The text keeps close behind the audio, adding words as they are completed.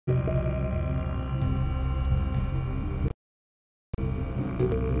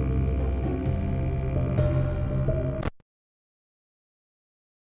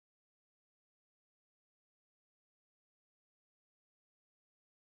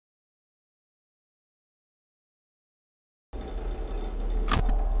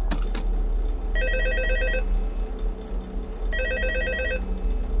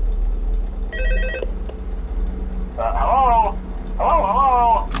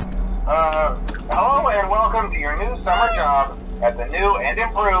Hello and welcome to your new summer job at the new and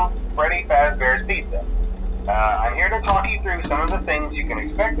improved Freddy Fazbear's Pizza. I'm here to talk you through some of the things you can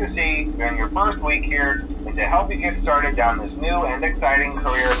expect to see during your first week here and to help you get started down this new and exciting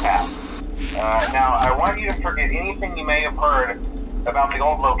career path. Now, I want you to forget anything you may have heard about the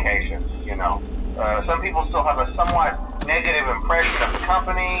old location, you know. Some people still have a somewhat negative impression of the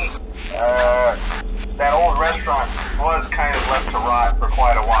company. That old restaurant was kind of left to rot for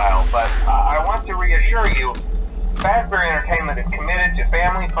quite a while, but I want to reassure you, Fazbear Entertainment is committed to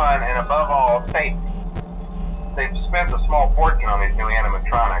family fun and above all, safety. They've spent a small fortune on these new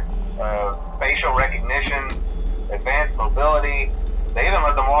animatronics. Facial recognition, advanced mobility, they even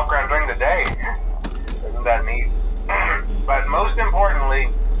let them walk around during the day. Isn't that neat? But most importantly,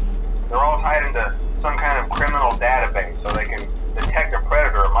 they're all tied into some kind of criminal database so they can detect a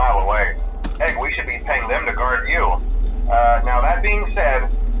predator a mile away. Heck, we should be paying them to guard you. Now that being said,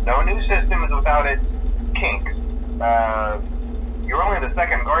 no new system is without its kinks. You're only the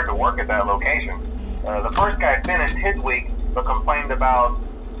second guard to work at that location. The first guy finished his week but complained about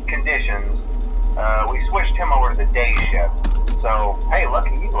conditions. We switched him over to the day shift. So, hey,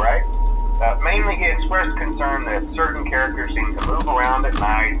 lucky you, right? Mainly he expressed concern that certain characters seemed to move around at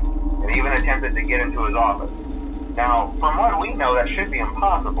night and even attempted to get into his office. Now, from what we know, that should be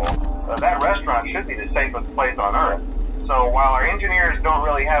impossible. That restaurant should be the safest place on Earth. So while our engineers don't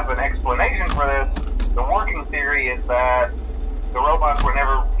really have an explanation for this, the working theory is that the robots were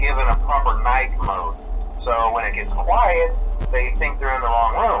never given a proper night mode. So when it gets quiet, they think they're in the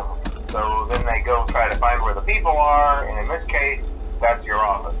wrong room. So then they go try to find where the people are, and in this case, that's your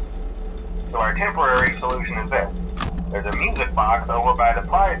office. So our temporary solution is this. There's a music box over by the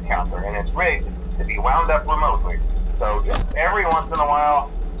prize counter, and it's rigged to be wound up remotely. So just every once in a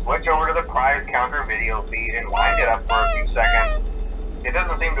while, switch over to the prize counter video feed and wind it up for a few seconds. It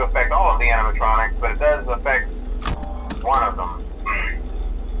doesn't seem to affect all of the animatronics, but it does affect one of them.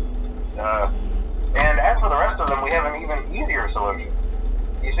 And as for the rest of them, we have an even easier solution.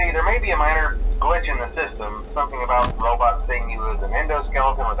 You see, there may be a minor glitch in the system, something about the robot seeing you as an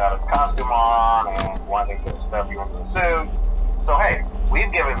endoskeleton without a costume on and wanting to stuff you into a suit. So hey,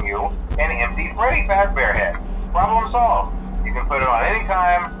 we've given you an empty Freddy Fazbear head. Problem solved. You can put it on any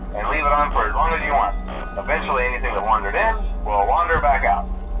time and leave it on for as long as you want. Eventually anything that wandered in will wander back out.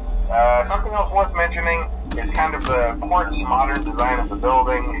 Something else worth mentioning is kind of the quirky modern design of the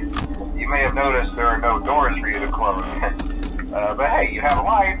building. You may have noticed there are no doors for you to close. But hey, you have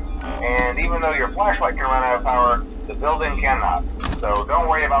lights, and even though your flashlight can run out of power, the building cannot. So don't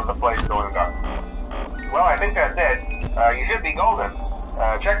worry about the place going dark. Well, I think that's it. You should be golden.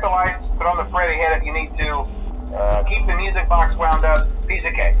 Check the lights, put on the Freddy head if you need to. Keep the music box wound up. Piece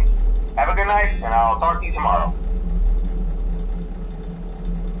of cake. Have a good night, and I'll talk to you tomorrow.